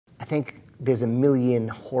think there's a million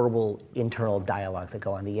horrible internal dialogues that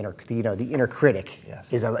go on. The inner critic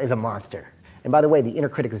is a monster. And by the way, the inner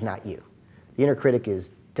critic is not you. The inner critic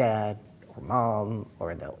is dad or mom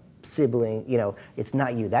or the sibling. It's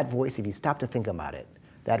not you. That voice, if you stop to think about it,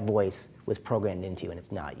 that voice was programmed into you, and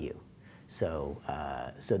it's not you. So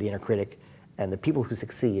the inner critic and the people who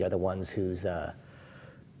succeed are the ones whose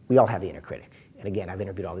we all have the inner critic. And again, I've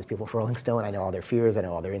interviewed all these people for Rolling Stone. I know all their fears, I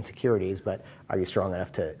know all their insecurities, but are you strong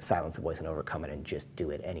enough to silence the voice and overcome it and just do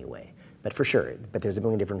it anyway? But for sure, there's a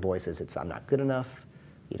million different voices. It's I'm not good enough,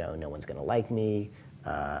 no one's gonna like me,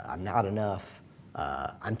 I'm not enough,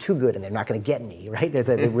 I'm too good and they're not gonna get me, right?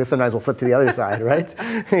 Sometimes we'll flip to the other side, right?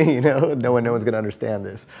 No one's gonna understand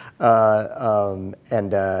this. And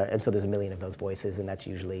so there's a million of those voices, and that's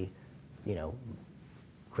usually,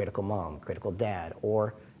 critical mom, critical dad,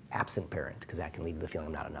 or absent parent, because that can lead to the feeling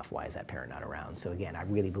I'm not enough. Why is that parent not around? So again, I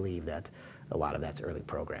really believe that a lot of that's early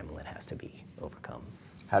programming that has to be overcome.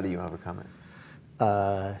 How do you overcome it?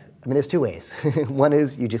 There's two ways. One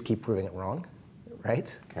is you just keep proving it wrong,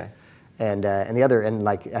 right? Okay. And the other, and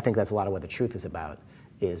I think that's a lot of what the truth is about,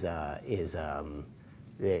 is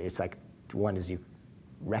it's like, one is you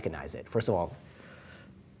recognize it. First of all,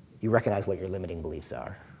 you recognize what your limiting beliefs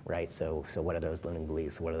are. Right, so what are those limiting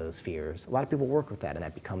beliefs? What are those fears? A lot of people work with that, and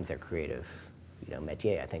that becomes their creative,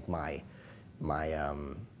 métier. I think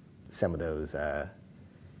some of those. I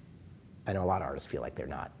know a lot of artists feel like they're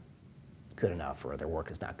not good enough, or their work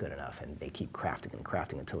is not good enough, and they keep crafting and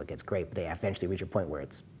crafting until it gets great. But they eventually reach a point where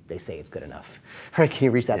they say it's good enough. Right? Can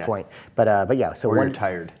you reach that point? But yeah. So you're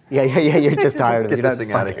tired. Yeah. You're just tired. Get this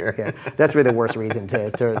thing out of here. Yeah. That's really the worst reason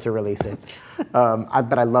to release it.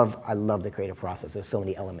 But I love the creative process. There's so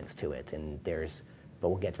many elements to it, but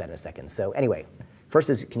we'll get to that in a second. So anyway, first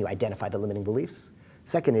is, can you identify the limiting beliefs?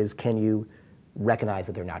 Second is, can you recognize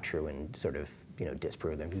that they're not true and sort of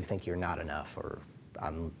disprove them? If you think you're not enough, or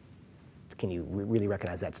can you really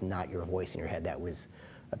recognize that's not your voice in your head? That was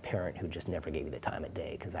a parent who just never gave you the time of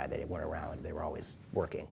day because either they weren't around, they were always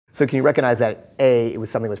working. So can you recognize that A, it was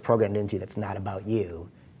something that was programmed into you that's not about you,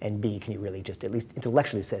 and B, can you really just at least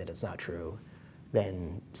intellectually say that it's not true?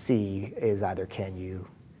 Then C is either can you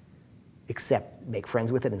make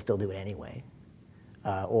friends with it and still do it anyway,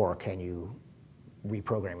 or can you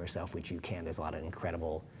reprogram yourself, which you can. There's a lot of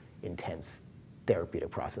incredible, intense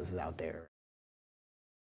therapeutic processes out there.